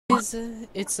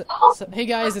Hey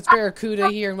guys, it's Barracuda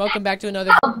here, and welcome back to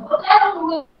another.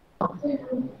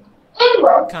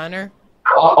 Connor.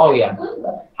 Oh yeah.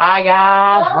 Hi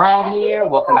guys, Brad here.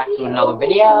 Welcome back to another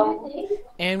video.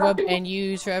 And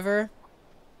you, Trevor.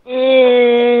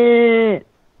 Mm.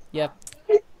 Yep.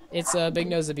 It's Big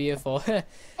Nose of Beautiful.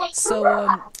 So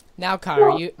now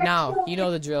Connor, you know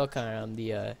the drill, Connor, on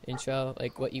the intro,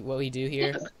 like what we do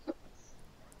here.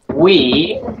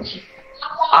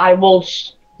 I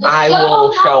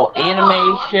will show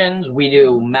animations. We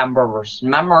do member versus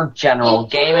member, general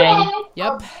gaming.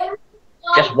 Yep.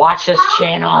 Just watch this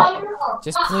channel.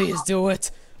 Just please do it.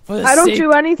 For the I don't sake.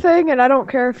 do anything, and I don't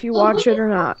care if you watch it or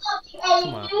not.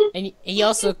 Come on. And he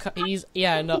also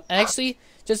actually,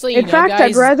 just so you know, In fact, guys,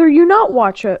 I'd rather you not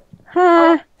watch it.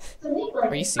 Huh?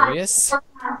 Are you serious?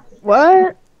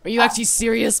 What? Are you actually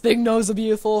serious, Big Nose of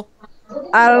Beautiful?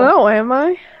 I don't know, am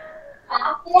I?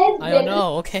 I don't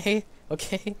know, okay?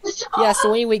 Yeah,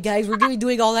 so anyway, guys, we're gonna be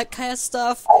doing all that kind of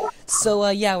stuff. So,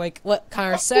 yeah, like what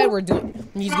Connor said,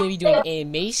 he's gonna be doing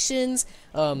animations,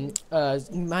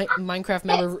 Minecraft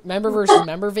member versus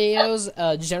member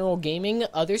videos, general gaming,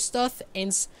 other stuff,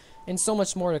 and so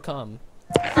much more to come.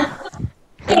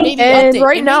 And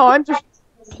right now, I'm just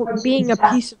being a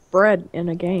piece of bread in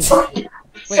a game.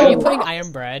 Wait, are you putting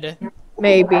iron bread?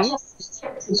 Maybe.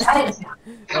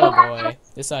 Oh boy,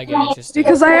 this ought to get interesting.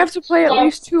 Because I have to play at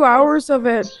least 2 hours of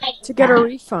it to get a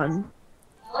refund.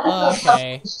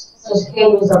 Okay.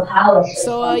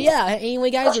 So, yeah, anyway,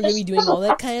 guys, we're gonna be doing all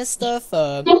that kind of stuff.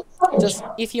 Just,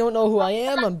 if you don't know who I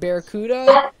am, I'm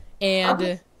Barracuda,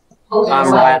 and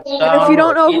I'm Redstone. And if you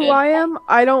don't know who I am,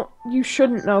 you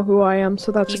shouldn't know who I am,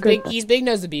 so that's a good thing. He's Big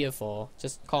Nose the Beautiful.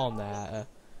 Just call him that.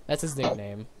 That's his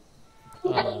nickname.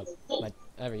 You know.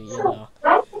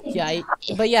 Yeah,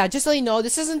 but yeah, just so you know,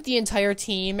 this isn't the entire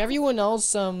team. Everyone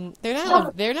else, they're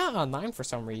not online for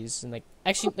some reason. Like,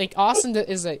 actually, like Austin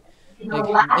is He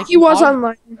was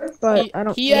online, but I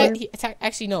don't.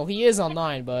 Actually, no, he is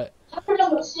online, but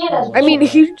I mean,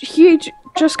 he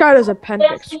just got his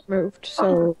appendix removed,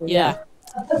 so yeah.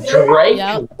 Drake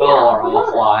Yeah. Will are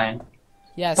offline.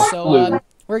 Yeah, so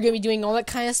we're gonna be doing all that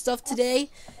kind of stuff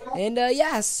today, and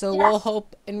yeah, so we'll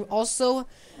hope. And also,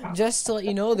 just to let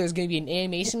you know, there's gonna be an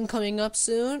animation coming up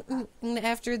soon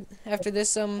after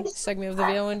this segment of the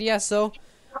video, and yeah, so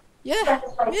yeah.